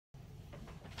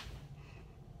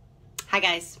Hi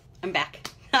guys, I'm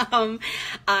back.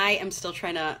 I am still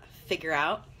trying to figure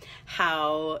out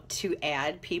how to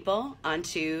add people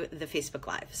onto the Facebook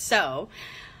Live. So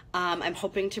I'm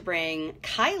hoping to bring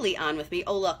Kylee on with me.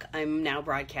 Oh look, I'm now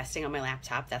broadcasting on my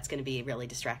laptop. That's going to be really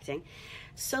distracting.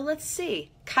 So let's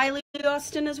see. Kylee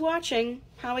Austin is watching.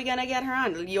 How are we going to get her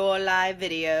on? Your live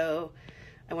video.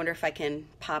 I wonder if I can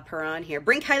pop her on here.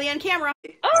 Bring Kylee on camera.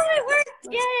 Oh, it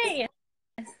worked! Yay!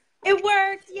 It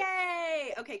worked!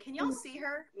 Yay! Okay, can y'all see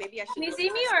her? Maybe I should. Can you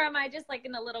see me, or am I just like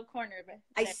in a little corner?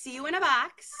 I see you in a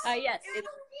box. Yes.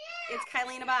 It's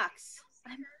Kylee in a box.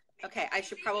 Okay, I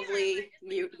should probably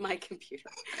mute my computer.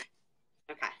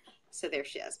 Okay, so there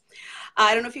she is.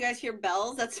 I don't know if you guys hear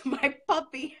bells. That's my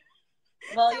puppy.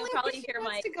 Well, you'll probably hear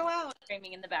my to go out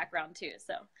screaming in the background too.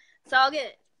 So it's all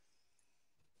good.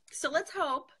 So let's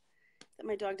hope that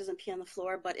my dog doesn't pee on the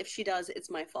floor, but if she does, it's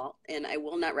my fault, and I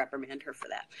will not reprimand her for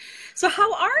that. So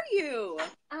how are you?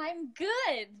 I'm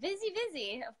good.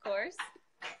 Busy, of course.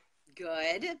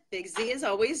 Good. Busy is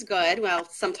always good. Well,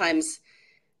 sometimes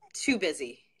too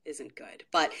busy isn't good.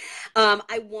 But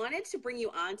I wanted to bring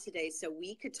you on today so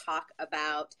we could talk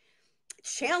about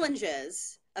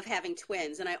challenges of having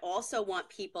twins. And I also want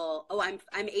people,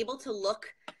 I'm able to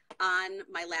look on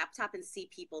my laptop and see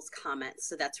people's comments.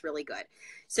 So that's really good.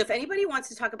 So if anybody wants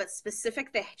to talk about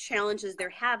specific the challenges they're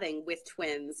having with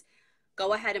twins,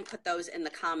 go ahead and put those in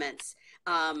the comments.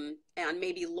 And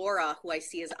maybe Laura, who I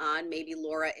see is on, maybe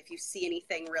Laura, if you see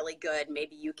anything really good,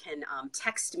 maybe you can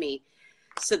text me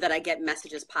so that I get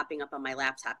messages popping up on my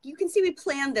laptop. You can see we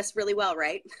planned this really well,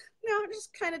 right? No, I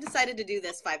just kind of decided to do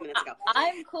this 5 minutes ago.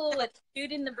 I'm cool with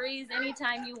shooting the breeze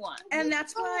anytime you want. And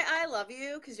that's why I love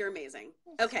you, because you're amazing.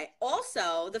 Okay,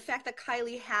 also, the fact that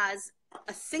Kylee has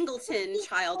a singleton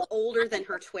child older than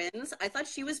her twins, I thought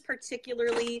she was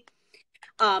particularly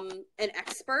an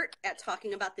expert at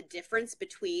talking about the difference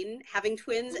between having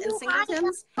twins and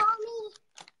singletons.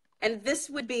 And this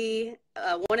would be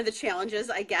one of the challenges,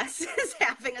 I guess, is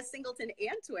having a singleton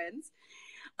and twins.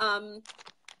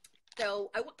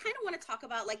 So I kind of want to talk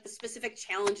about like the specific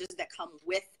challenges that come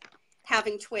with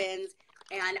having twins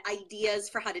and ideas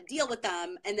for how to deal with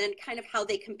them, and then kind of how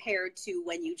they compare to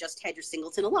when you just had your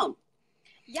singleton alone.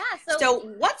 Yeah. So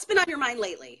what's been on your mind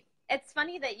lately? It's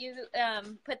funny that you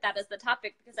put that as the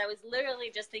topic, because I was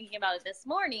literally just thinking about it this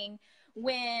morning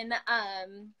when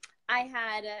I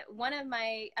had one of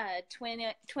my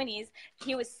twinnies,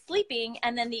 he was sleeping,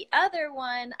 and then the other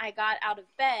one I got out of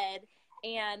bed,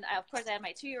 and of course I had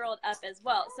my 2-year-old up as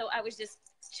well. So I was just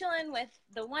chilling with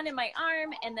the one in my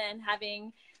arm and then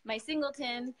having my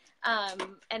singleton.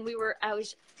 And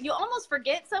you almost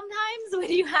forget sometimes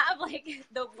when you have like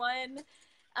the one,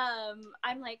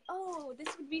 I'm like, oh,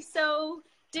 this would be so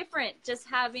different just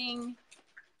having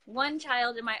one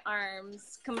child in my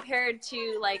arms compared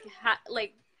to like,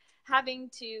 having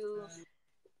to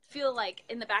feel like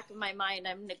in the back of my mind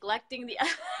I'm neglecting the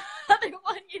other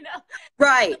one, you know?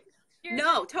 Right.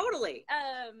 No, totally.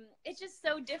 It's just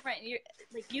so different.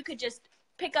 You could just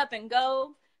pick up and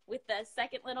go with the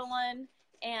second little one,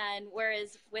 and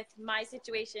whereas with my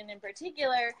situation in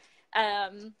particular,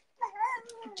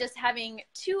 just having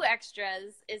 2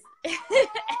 extras is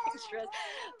extras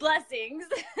blessings.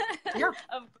 Yeah.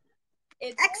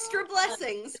 It's extra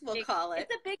blessings, we'll call it.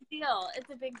 It's a big deal.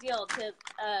 It's a big deal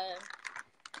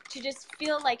to just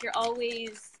feel like you're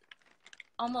always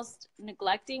almost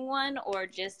neglecting one, or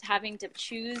just having to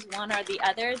choose one or the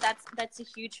other. That's a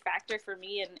huge factor for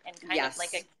me, and kind yes. of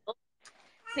like a guilt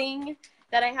thing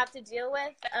that I have to deal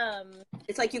with.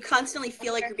 It's like you constantly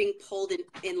feel like you're being pulled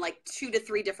in like 2 to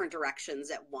 3 different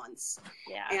directions at once.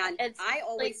 Yeah. And I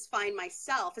always find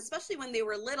myself, especially when they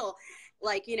were little,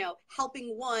 like, you know,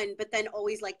 helping one, but then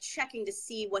always like checking to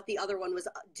see what the other one was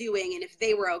doing and if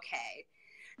they were okay.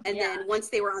 And then once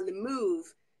they were on the move,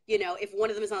 you know, if one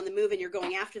of them is on the move and you're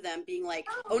going after them, being like,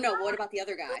 oh no, what about the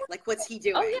other guy? Like, what's he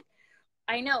doing? Oh, yeah.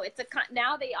 I know.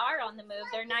 Now they are on the move.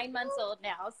 They're 9 months old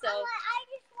now. So I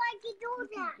just want to do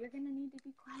that. You're going to need to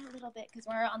be quiet a little bit because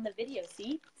we're on the video.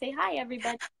 See? Say hi,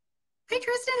 everybody. Hey,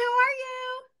 Tristan, how are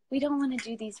you? We don't want to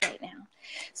do these right now.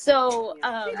 So,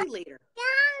 maybe later.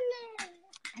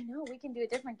 I know. We can do a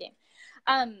different game.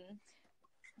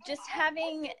 Just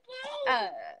having,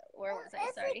 where was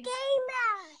I? Sorry.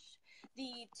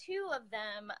 The 2 of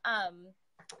them,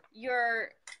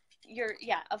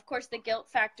 yeah, of course the guilt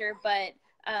factor, but,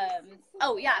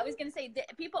 oh yeah, I was going to say,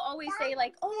 people always say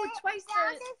like, oh, twice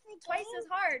as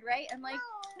hard, right? I'm like,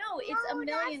 no, it's a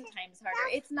million times harder.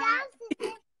 It's not.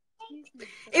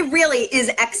 It really is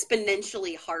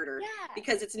exponentially harder, Yeah.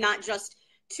 because it's not just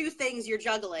 2 things you're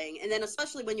juggling. And then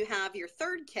especially when you have your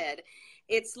 3rd kid,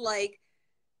 it's like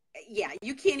yeah,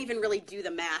 you can't even really do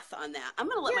the math on that. I'm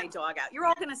going to let my dog out. You're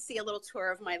all going to see a little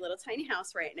tour of my little tiny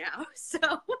house right now. So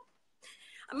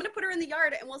I'm going to put her in the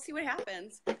yard and we'll see what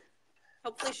happens.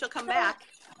 Hopefully she'll come back.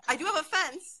 I do have a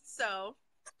fence, so.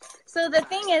 So the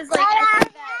thing is, like, I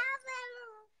think that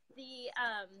the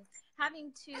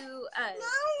having to No,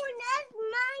 that's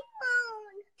my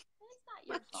phone. it's not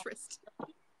your fault. Tristan.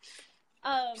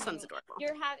 Son's adorable.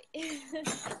 You're having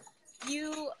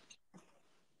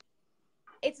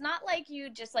it's not like you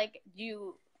just like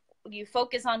you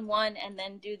focus on one and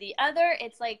then do the other.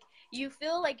 It's like you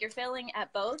feel like you're failing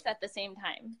at both at the same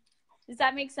time. Does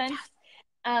that make sense?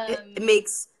 It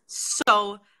makes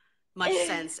so much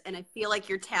sense, and I feel like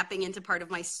you're tapping into part of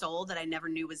my soul that I never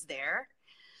knew was there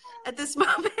at this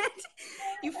moment.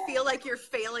 You feel like you're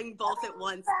failing both at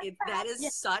once. That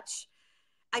is such,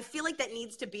 I feel like that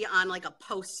needs to be on like a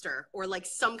poster or like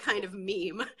some kind of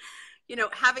meme. You know,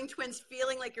 having twins,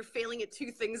 feeling like you're failing at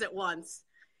two things at once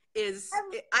is,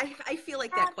 I feel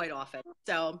like that quite often.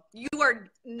 So you are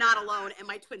not alone, and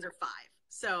my twins are 5.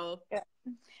 So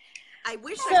I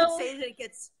wish I could say that it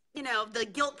gets, you know, the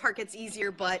guilt part gets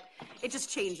easier, but it just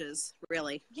changes,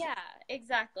 really. Yeah,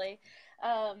 exactly.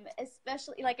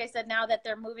 Especially, like I said, now that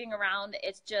they're moving around,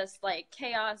 it's just like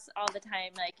chaos all the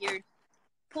time. Like you're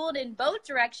pulled in both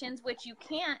directions, which you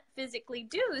can't physically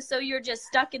do. So you're just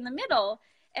stuck in the middle.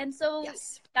 And so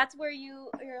that's where you're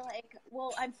like,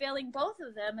 well, I'm failing both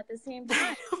of them at the same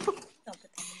time.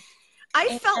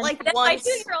 I felt like once my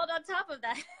 2-year-old on top of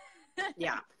that.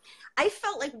 Yeah. I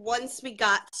felt like once we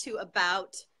got to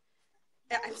about,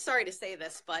 I'm sorry to say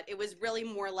this, but it was really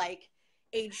more like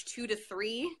age 2 to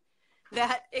 3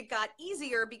 that it got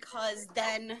easier, because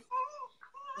then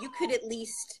you could at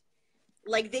least,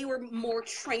 like, they were more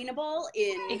trainable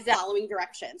in following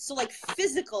directions. So like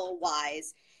physical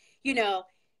wise, you know,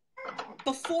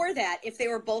 before that, if they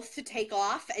were both to take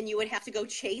off and you would have to go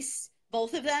chase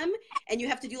both of them, and you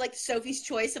have to do like Sophie's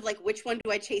choice of like, which one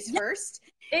do I chase first?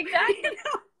 Exactly. You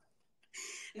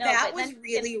know? That was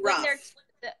really rough.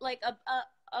 Like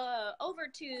over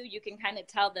 2, you can kind of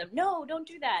tell them, no, don't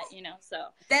do that, you know. So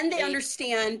then they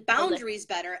understand boundaries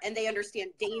better, and they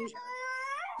understand danger.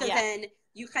 So then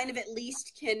you kind of at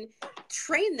least can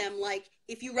train them, like,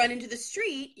 if you run into the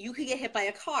street, you could get hit by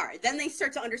a car. Then they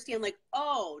start to understand, like,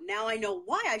 oh, now I know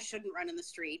why I shouldn't run in the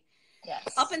street.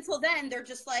 Yes. Up until then, they're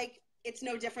just like, it's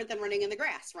no different than running in the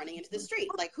grass, running into the street.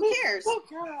 Like, who cares?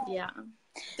 Yeah.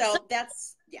 So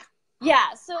that's,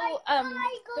 Yeah, so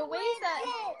the ways that...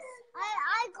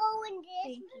 I go in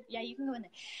this. Yeah, you can go in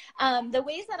there. The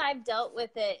ways that I've dealt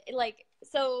with it, like,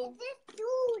 so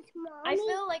I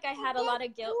feel like I had a lot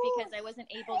of guilt because I wasn't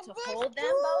able to hold them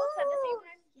both at the same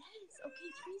time. Yes,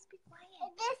 okay, please be quiet.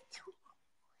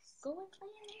 Go and play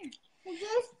in there.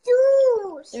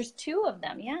 There's 2 of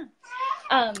them, yeah.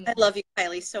 I love you,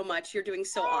 Kylie, so much. You're doing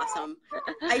so awesome.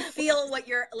 I feel what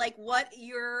you're like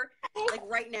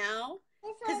right now,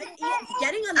 because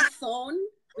getting on the phone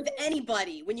with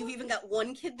anybody when you've even got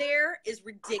one kid there is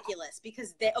ridiculous,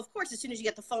 because they, of course, as soon as you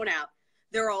get the phone out,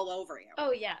 they're all over you.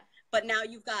 Oh, yeah. But now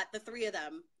you've got the 3 of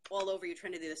them all over you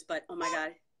trying to do this. But, oh, my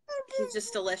God, he's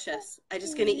just delicious. I'm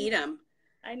just going to eat him.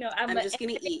 I know. I'm just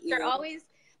going to eat you.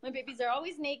 My babies are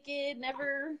always naked,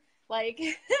 never, like,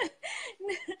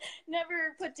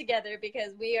 never put together,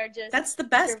 because we are just... That's the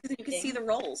best, because you can see the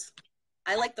rolls.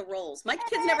 I like the rolls. My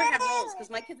kids never had rolls because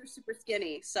my kids are super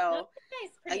skinny. So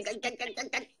I'm going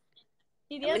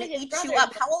to eat you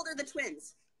up. How old are the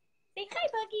twins? Say hi,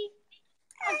 Buggy.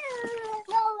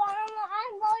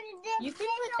 You can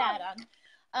put that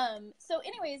on. So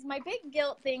anyways, my big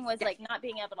guilt thing was like not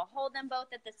being able to hold them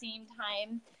both at the same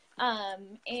time.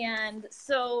 And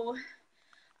so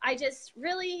I just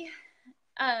really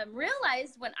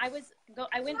realized when I went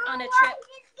on a trip,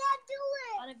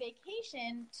 on a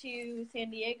vacation to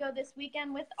San Diego this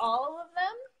weekend with all of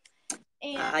them.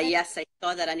 And yes, I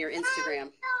saw that on your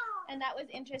Instagram. And that was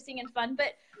interesting and fun,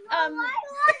 but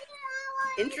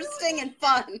interesting and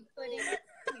fun.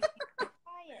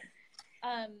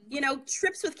 You know,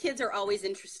 trips with kids are always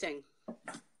interesting.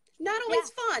 Not always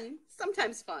fun,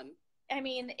 sometimes fun. I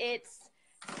mean, it's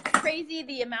crazy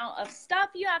the amount of stuff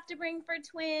you have to bring for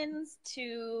twins,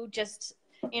 to just,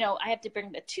 you know, I have to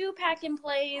bring the 2-pack in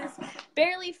place,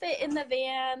 barely fit in the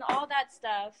van, all that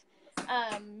stuff.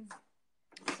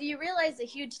 So you realize a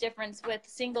huge difference with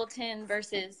singleton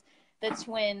versus the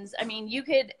twins. I mean, you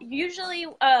could usually,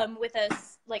 with a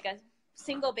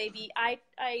single baby, I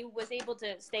was able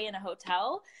to stay in a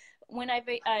hotel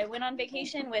I went on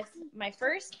vacation with my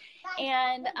first,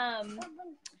 and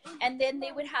then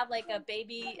they would have like a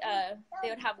baby, they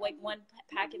would have like one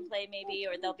pack and play maybe,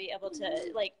 or they'll be able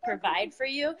to like provide for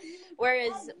you.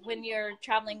 Whereas when you're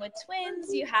traveling with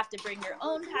twins, you have to bring your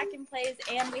own pack and plays.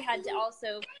 And we had to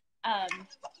also,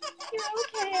 you're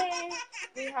okay.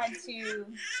 We had to,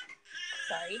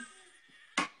 sorry.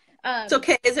 It's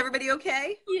okay. Is everybody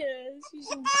okay? Yes.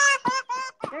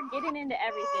 They're getting into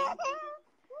everything.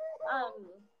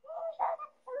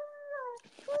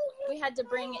 We had to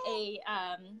bring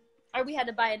or we had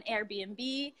to buy an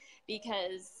Airbnb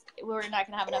because we were not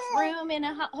going to have enough room in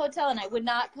a hotel, and I would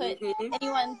not put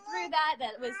anyone through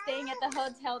that was staying at the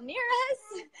hotel near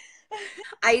us.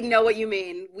 I know what you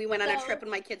mean. We went on a trip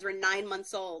when my kids were 9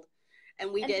 months old,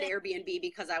 and we did Airbnb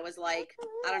because I was like,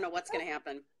 I don't know what's going to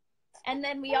happen. And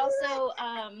then we also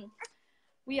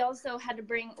had to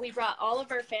we brought all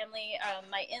of our family,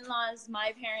 my in-laws,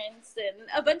 my parents, and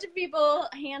a bunch of people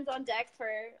hands on deck for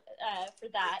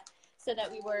that, so that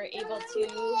we were able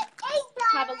to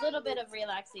have a little bit of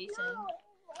relaxation,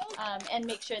 and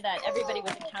make sure that everybody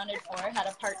was accounted for, had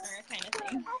a partner kind of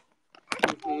thing.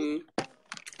 Mm-hmm.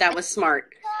 That was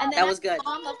smart. And then that was good.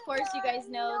 Mom, of course, you guys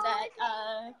know that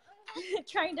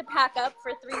trying to pack up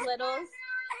for 3 littles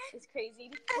is crazy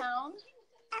town.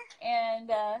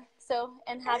 And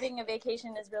and having a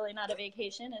vacation is really not a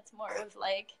vacation. It's more of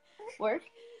like work.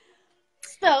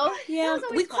 So yeah,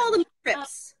 we call them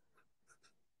trips.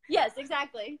 Yes,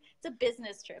 exactly. It's a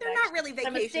business trip. They're not really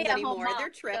vacations anymore. They're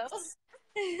trips.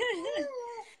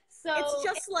 So it's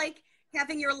just like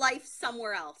having your life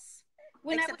somewhere else,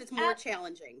 except it's more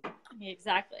challenging.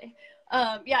 Exactly.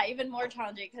 Even more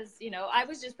challenging because, I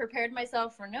was just prepared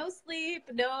myself for no sleep,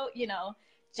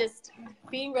 just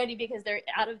being ready because they're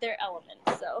out of their element.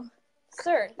 So,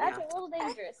 sir, that's a little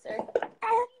dangerous, sir.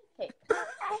 Okay.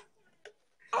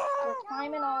 We're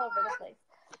climbing all over the place.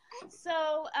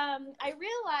 So, I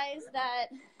realized that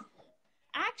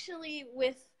actually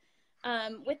with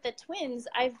the twins,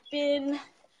 I've been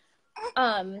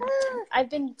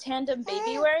tandem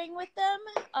baby wearing with them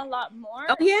a lot more.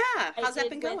 Oh yeah. How's that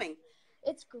been going?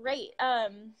 It's great.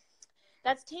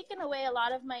 That's taken away a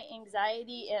lot of my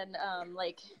anxiety and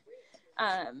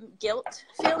guilt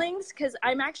feelings, because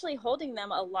I'm actually holding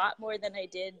them a lot more than I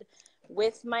did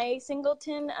with my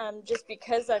singleton, just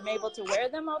because I'm able to wear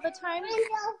them all the time.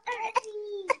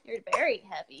 You're very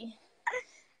heavy,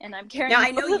 and I'm carrying. Now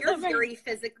I know you're very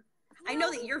physical. I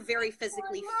know that you're very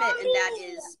physically fit, and that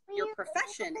is your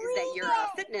profession, is that you're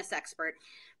a fitness expert.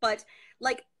 But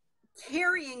like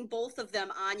carrying both of them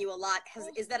on you a lot,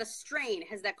 is that a strain?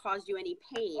 Has that caused you any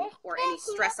pain or any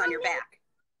stress on your back?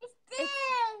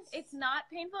 It's not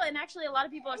painful, and actually a lot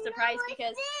of people are surprised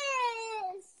because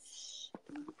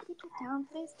keep it down,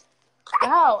 please.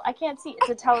 Wow, I can't see. It's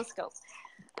a telescope.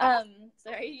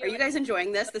 Sorry. Are you guys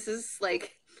enjoying this? This is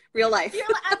like real life.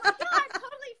 I'm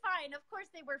totally fine. Of course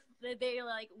they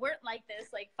weren't like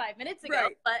this like 5 minutes ago,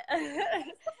 right. But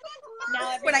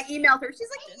now when I emailed her, she's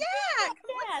like,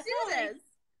 let's do this.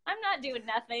 I'm not doing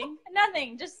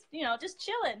nothing. Just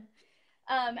chilling.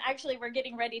 Actually, we're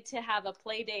getting ready to have a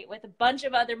play date with a bunch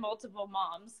of other multiple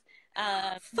moms.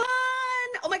 Fun!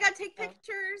 Oh my God, take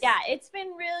pictures. Yeah, it's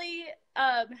been really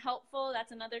helpful.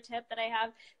 That's another tip that I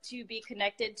have, to be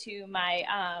connected to my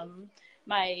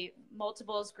my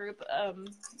multiples group,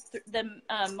 the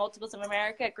Multiples of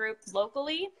America group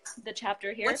locally, the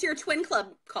chapter here. What's your twin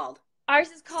club called? Ours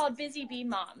is called Busy Bee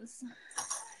Moms.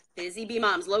 Busy Bee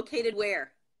Moms, located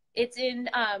where? It's in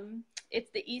it's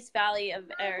the East Valley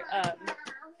of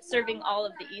serving all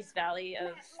of the East Valley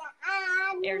of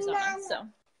Arizona. So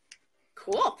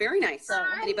cool, very nice. So,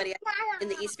 anybody in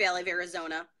the East Valley of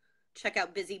Arizona, check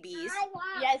out Busy Bees.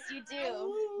 Yes, you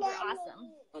do. They're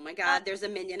awesome. Oh my God, there's a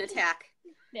minion attack.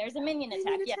 There's a minion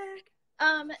attack. Yeah.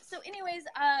 So, anyways,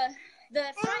 the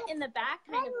front and the back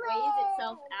kind of weighs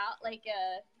itself out, like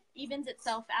evens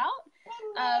itself out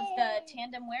of the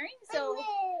tandem wearing. So,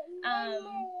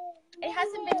 it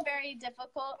hasn't been very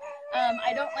difficult.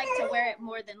 I don't like to wear it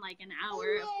more than like an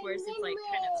hour. Of course, it's like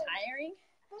kind of tiring.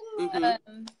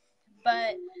 Mm-hmm.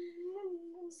 But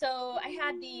so I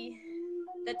had the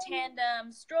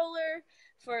tandem stroller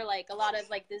for like a lot of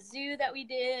like the zoo that we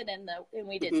did, and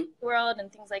we did World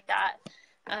and things like that.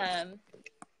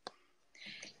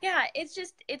 Yeah, it's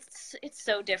just it's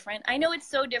so different. I know it's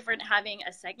so different having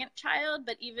a second child,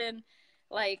 but even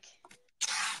like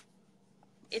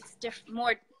it's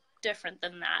more different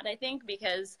than that, I think,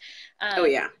 because oh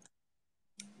yeah,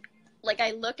 like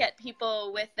I look at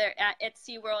people with their at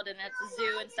SeaWorld and at the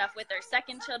zoo and stuff with their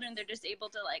second children, they're just able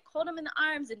to like hold them in the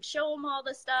arms and show them all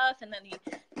the stuff, and then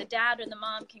the dad or the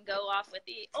mom can go off with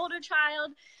the older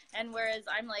child, and whereas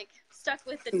I'm like stuck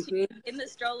with the two in the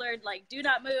stroller, like do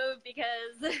not move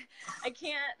because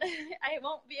I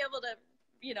won't be able to,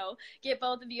 you know, get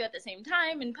both of you at the same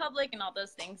time in public and all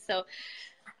those things. So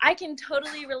I can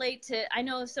totally relate to, I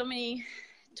know so many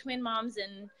twin moms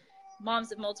and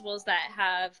moms of multiples that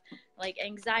have like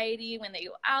anxiety when they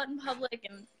go out in public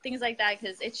and things like that,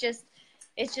 because it's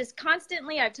just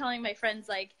constantly, I'm telling my friends,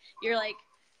 like you're like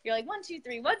 1 2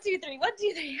 3 1 2 3 1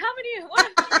 2 3, how many,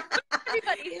 what,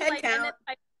 everybody like, and then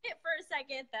I get for a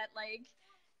second that like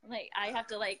I have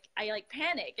to I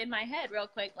panic in my head real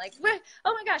quick, like,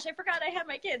 oh my gosh, I forgot I had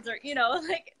my kids, or you know,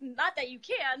 like, not that you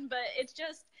can, but it's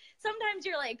just sometimes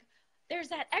you're like, there's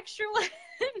that extra one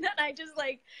that I just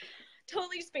like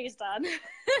totally spaced on.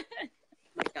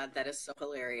 Oh my God, that is so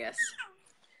hilarious.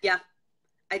 Yeah,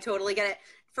 I totally get it.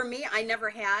 For me, I never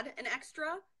had an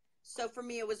extra. So for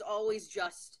me, it was always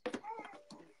just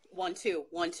 1 2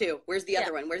 1 2. Where's the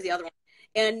other one? Where's the other one?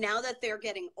 And now that they're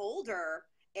getting older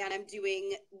and I'm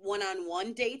doing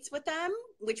one-on-one dates with them,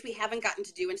 which we haven't gotten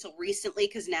to do until recently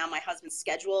because now my husband's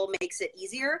schedule makes it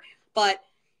easier, but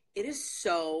it is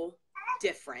so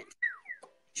different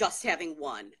just having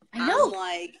one. I know. I'm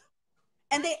like,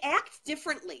 and they act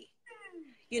differently,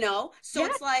 you know? So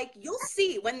it's like, you'll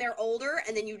see when they're older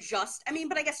and then you just, I mean,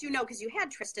 but I guess you know, because you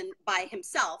had Tristan by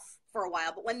himself for a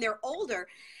while, but when they're older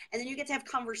and then you get to have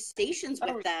conversations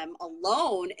with them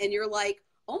alone and you're like,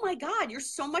 oh my God, you're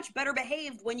so much better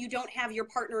behaved when you don't have your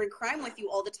partner in crime with you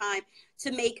all the time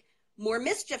to make more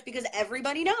mischief, because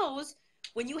everybody knows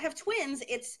when you have twins,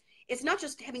 it's not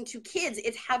just having two kids,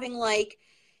 it's having like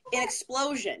an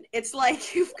explosion. It's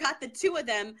like you've got the two of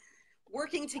them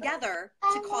working together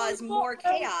to cause more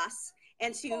chaos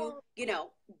and to, you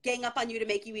know, gang up on you to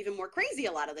make you even more crazy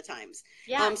a lot of the times.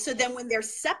 Yeah. So then when they're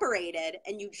separated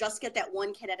and you just get that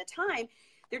one kid at a time,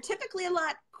 they're typically a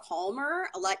lot calmer,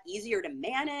 a lot easier to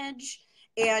manage,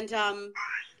 and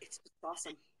it's just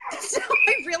awesome. So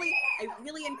I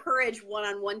really encourage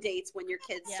one-on-one dates when your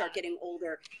kids start getting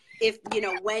older. If, you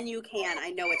know, when you can. I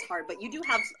know it's hard, but you do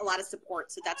have a lot of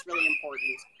support, so that's really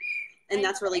important. And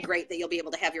that's really great that you'll be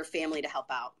able to have your family to help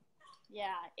out.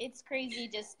 Yeah, it's crazy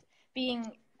just being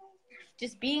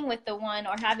with the one,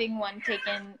 or having one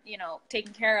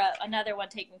taken care of, another one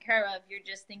taken care of. You're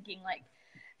just thinking like,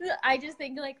 I just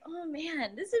think like, oh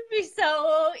man, this would be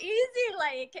so easy.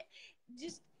 Like,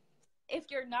 just if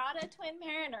you're not a twin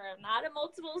parent or not a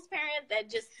multiples parent, then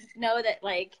just know that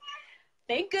like,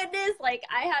 thank goodness, like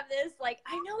I have this, like,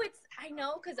 I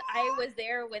know, because I was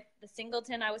there with the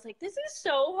singleton. I was like, this is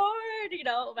so hard, you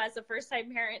know, as a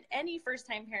first-time parent, any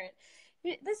first-time parent,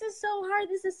 this is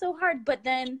so hard, but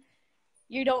then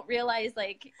you don't realize,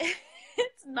 like,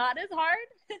 it's not as hard.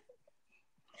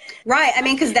 Right, I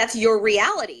mean, because that's your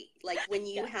reality, like, when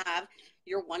you have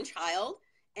your one child,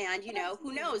 and, you know,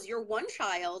 who knows, your one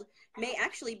child may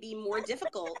actually be more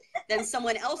difficult than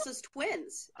someone else's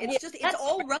twins. It's it's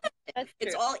all relative.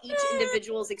 It's all each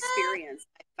individual's experience,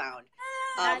 I found.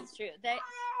 That's true.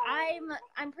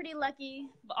 I'm pretty lucky.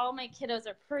 All my kiddos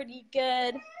are pretty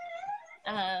good.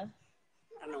 I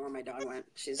don't know where my dog went.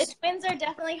 The twins are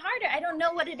definitely harder. I don't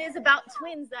know what it is about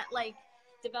twins that, like,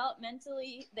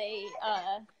 developmentally, they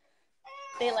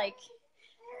like,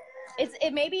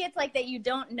 maybe it's like that you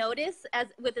don't notice, as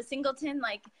with a singleton,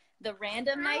 like the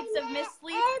random nights of missed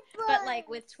sleep, but like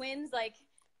with twins, like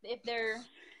if they're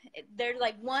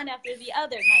like one after the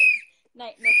other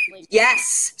night missed sleep.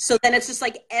 Yes. So then it's just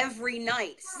like every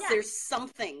night there's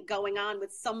something going on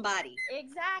with somebody.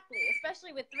 Exactly.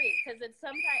 Especially with three, because it's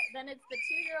sometimes, then it's the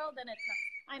 2-year-old, then it's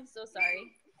not. I'm so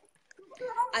sorry.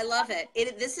 I love it.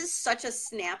 This is such a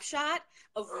snapshot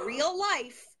of real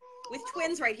life with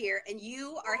twins right here, and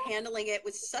you are handling it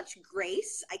with such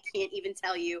grace. I can't even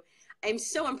tell you. I'm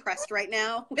so impressed right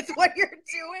now with what you're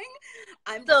doing.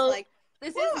 I'm just like,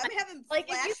 I'm having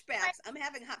flashbacks. I'm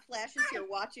having hot flashes here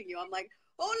watching you. I'm like,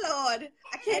 oh Lord,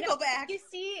 I can't go back. You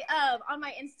see on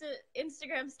my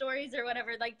Instagram stories or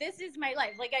whatever, like, this is my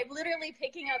life. Like, I'm literally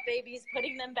picking up babies,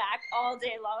 putting them back all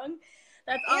day long.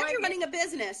 That's all. And you're running a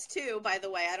business too, by the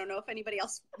way. I don't know if anybody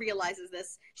else realizes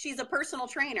this. She's a personal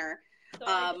trainer. So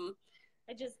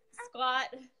I just squat.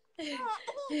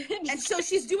 And so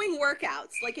she's doing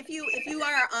workouts. Like, if you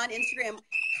are on Instagram,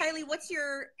 Kylee, what's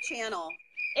your channel?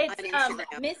 It's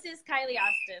Mrs. Kylee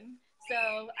Austin.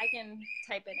 So I can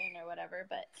type it in or whatever,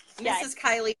 but Mrs.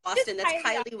 Kylee Austin. That's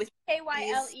Kylee with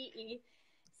Kylee.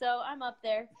 So I'm up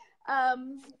there.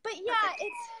 But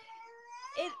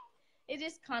yeah, it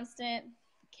is constant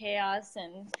chaos,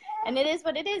 and it is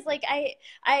what it is. Like I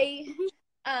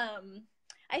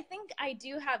think I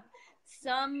do have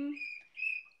some,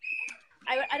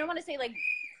 I don't want to say like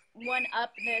one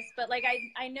upness, but like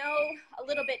I know a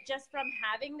little bit just from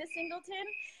having the singleton,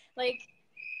 like,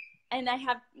 and I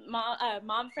have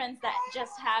mom friends that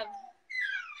just have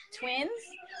twins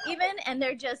even, and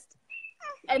they're just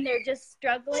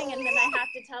struggling, and then I have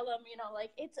to tell them, you know,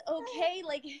 like, it's okay,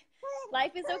 like,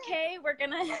 life is okay, you're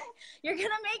gonna make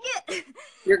it.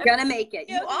 You're gonna make it.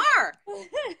 You are.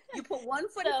 You put one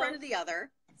foot in So- front of the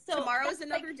other. So Tomorrow is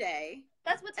that's, another like, day.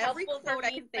 that's what's Every helpful for quote I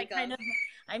me. can think Kind of.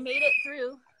 I made it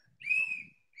through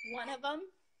one of them,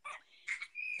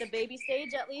 the baby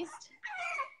stage at least,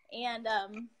 and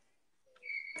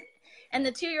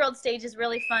the 2-year-old stage is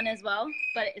really fun as well,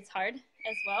 but it's hard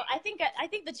as well. I think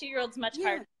the 2-year-old's much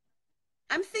harder.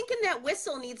 I'm thinking that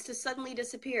whistle needs to suddenly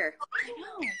disappear. I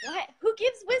know. What? Who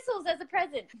gives whistles as a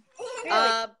present?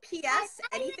 Really? P.S.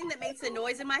 Anything that makes a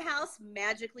noise in my house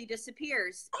magically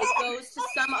disappears. It goes to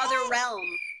some other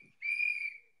realm.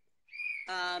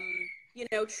 You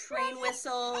know, train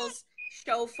whistles,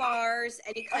 shofars,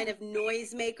 any kind of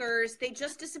noise makers, they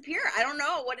just disappear. I don't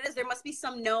know what it is. There must be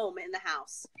some gnome in the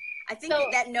house. I think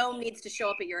that gnome needs to show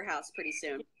up at your house pretty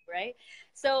soon. Right?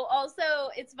 So also,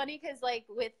 it's funny because like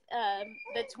with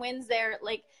the twins there,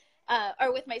 like,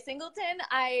 or with my singleton,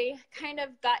 I kind of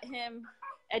got him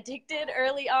addicted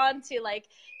early on to like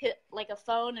hit like a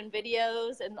phone and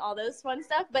videos and all those fun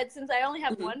stuff. But since I only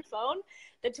have one phone,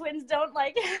 the twins don't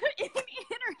like have any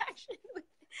interaction with it.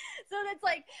 So that's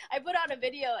like, I put on a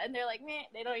video and they're like, man,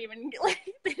 they don't even like,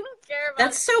 they don't care about.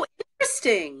 That's so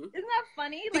interesting. Isn't that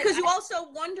funny? Because you also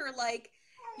wonder, like,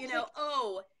 you know,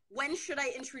 oh, when should I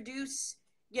introduce,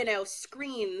 you know,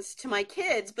 screens to my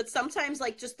kids? But sometimes,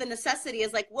 like, just the necessity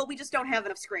is like, well, we just don't have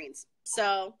enough screens.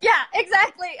 So yeah,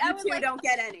 exactly. You two like, don't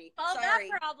get any. Solve Sorry.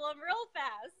 that problem real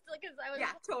fast. Because I was,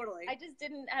 yeah, totally. I just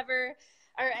didn't ever,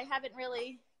 or I haven't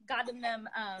really gotten them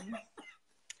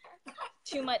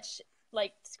too much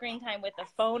like screen time with the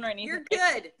phone or anything. You're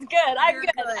good. Good. I'm You're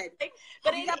good.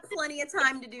 But you got plenty of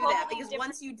time to do that, because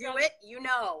once you do it, you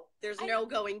know, there's no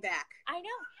going back. I know.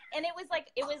 And it was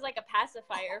like a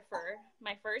pacifier for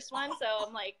my first one. So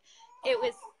I'm like, it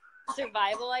was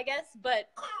survival, I guess. But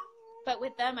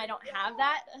with them, I don't have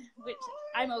that, which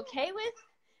I'm okay with.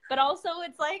 But also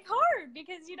it's like hard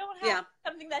because you don't have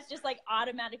something that's just like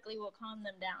automatically will calm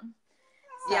them down.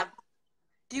 So. Yeah.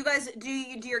 Do you guys, do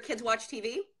your kids watch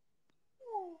TV?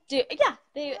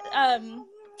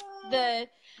 They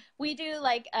we do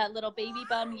like a little baby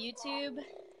bum YouTube,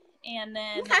 and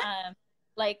then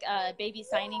like baby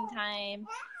signing time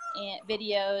and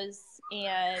videos,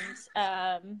 and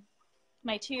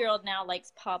my 2-year-old now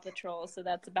likes Paw Patrol, so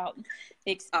that's about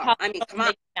the come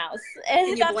on. Mouse. And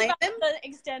can you blame him? The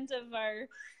extent of our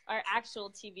actual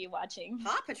TV watching.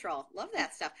 Paw Patrol, love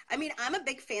that stuff. I mean, I'm a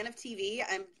big fan of TV.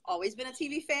 I've always been a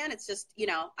TV fan. It's just, you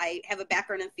know, I have a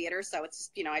background in theater, so it's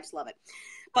just, you know, I just love it.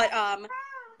 But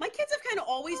my kids have kind of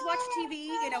always watched TV,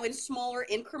 you know, in smaller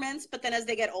increments. But then as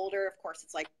they get older, of course,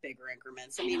 it's like bigger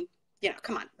increments. I mean, you know,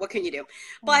 come on, what can you do?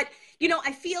 But, you know,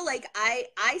 I feel like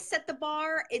I set the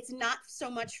bar. It's not so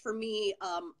much for me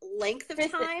length of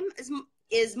time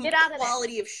is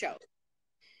quality of show.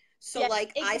 So,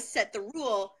 like, I set the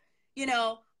rule, you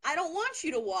know, I don't want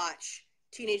you to watch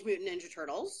Teenage Mutant Ninja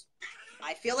Turtles.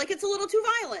 I feel like it's a little too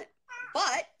violent.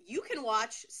 But you can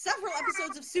watch several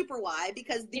episodes of Super Y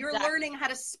because you're learning how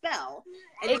to spell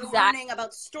and you're learning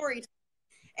about storytelling.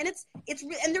 And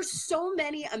and there's so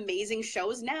many amazing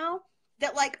shows now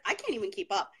that, like, I can't even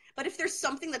keep up. But if there's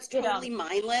something that's totally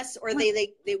mindless, or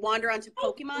they wander onto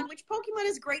Pokemon, which Pokemon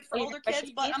is great for older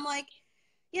kids, but I'm like,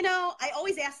 you know, I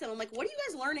always ask them, I'm like, what are you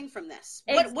guys learning from this?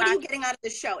 What are you getting out of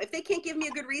this show? If they can't give me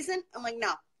a good reason, I'm like,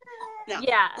 no.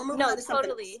 Yeah, no,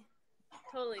 totally.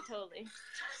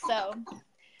 So,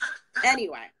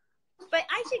 anyway. But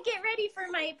I should get ready for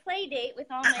my play date with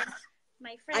all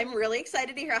my friends. I'm really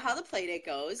excited to hear how the play date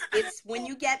goes. It's when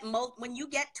you get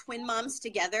twin moms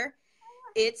together,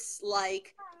 it's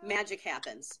like magic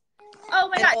happens. Oh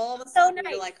my God, all of a sudden so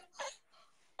nice. You're like,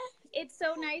 it's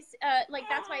so nice. Like,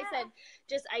 that's why I said,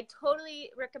 I totally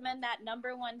recommend that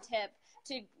 #1 tip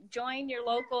to join your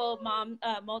local moms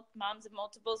and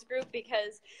multiples group,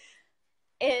 because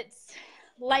it's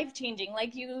life-changing.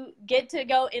 Like, you get to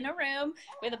go in a room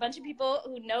with a bunch of people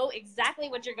who know exactly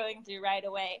what you're going through right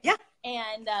away. Yeah.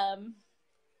 And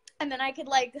then I could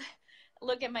like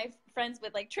look at my friends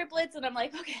with like triplets, and I'm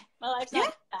like, okay, my life's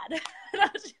not bad.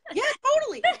 Yeah,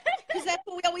 totally. Because that's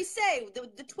what we always say.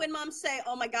 The twin moms say,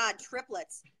 oh my God,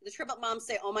 triplets. The triplet moms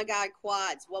say, oh my God,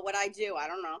 quads. What would I do? I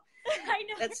don't know. I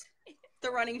know. That's the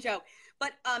running joke.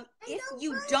 But if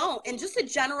you don't, and just a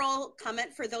general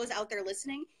comment for those out there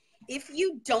listening, if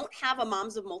you don't have a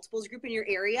Moms of Multiples group in your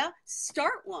area,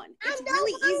 start one. It's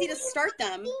really easy to start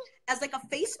them as like a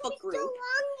Facebook group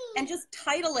and just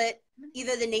title it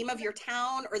either the name of your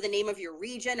town or the name of your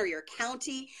region or your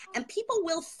county, and people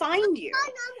will find you.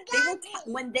 They will,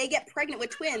 when they get pregnant with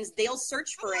twins, they'll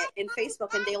search for it in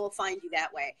Facebook and they will find you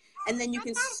that way. And then you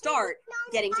can start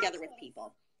getting together with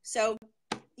people. So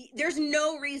there's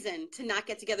no reason to not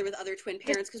get together with other twin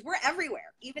parents because we're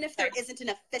everywhere. Even if there isn't an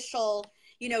official,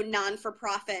 you know,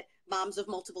 non-for-profit Moms of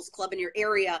Multiples club in your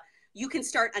area, you can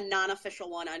start a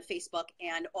non-official one on Facebook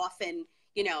and often,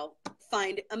 you know,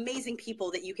 find amazing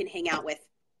people that you can hang out with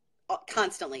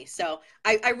constantly. So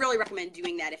I really recommend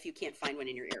doing that if you can't find one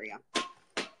in your area.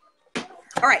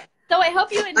 All right. So I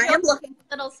hope you enjoyed a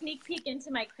little sneak peek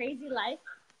into my crazy life.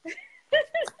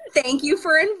 Thank you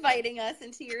for inviting us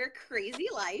into your crazy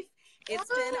life. It's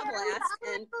been a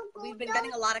blast, and we've been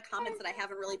getting a lot of comments that I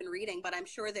haven't really been reading, but I'm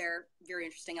sure they're very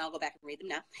interesting. I'll go back and read them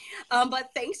now. But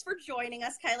thanks for joining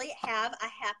us, Kylie. Have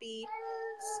a happy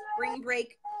spring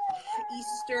break,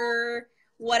 Easter,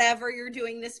 whatever you're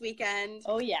doing this weekend.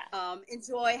 Oh, yeah.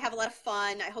 Enjoy. Have a lot of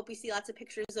fun. I hope we see lots of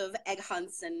pictures of egg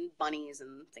hunts and bunnies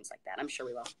and things like that. I'm sure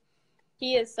we will.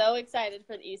 He is so excited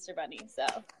for the Easter bunny, so.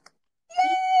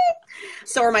 Yay!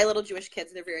 So are my little Jewish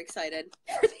kids. They're very excited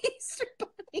for the Easter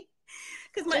bunny.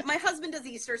 Because my husband does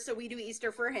Easter, so we do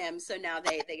Easter for him. So now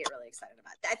they get really excited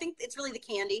about it. I think it's really the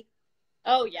candy.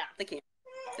 Oh, yeah. The candy.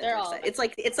 They're all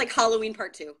excited. It's like Halloween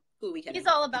part 2. Who we can. He's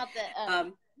all about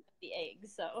the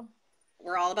eggs, so.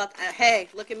 We're all about hey,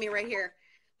 look at me right here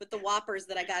with the Whoppers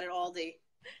that I got at Aldi.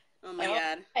 Oh my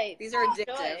God. Hey, these are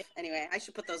addictive. Anyway, I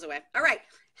should put those away. All right.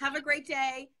 Have a great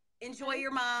day. Enjoy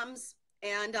your moms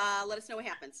and let us know what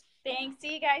happens. Thanks.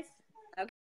 See you guys.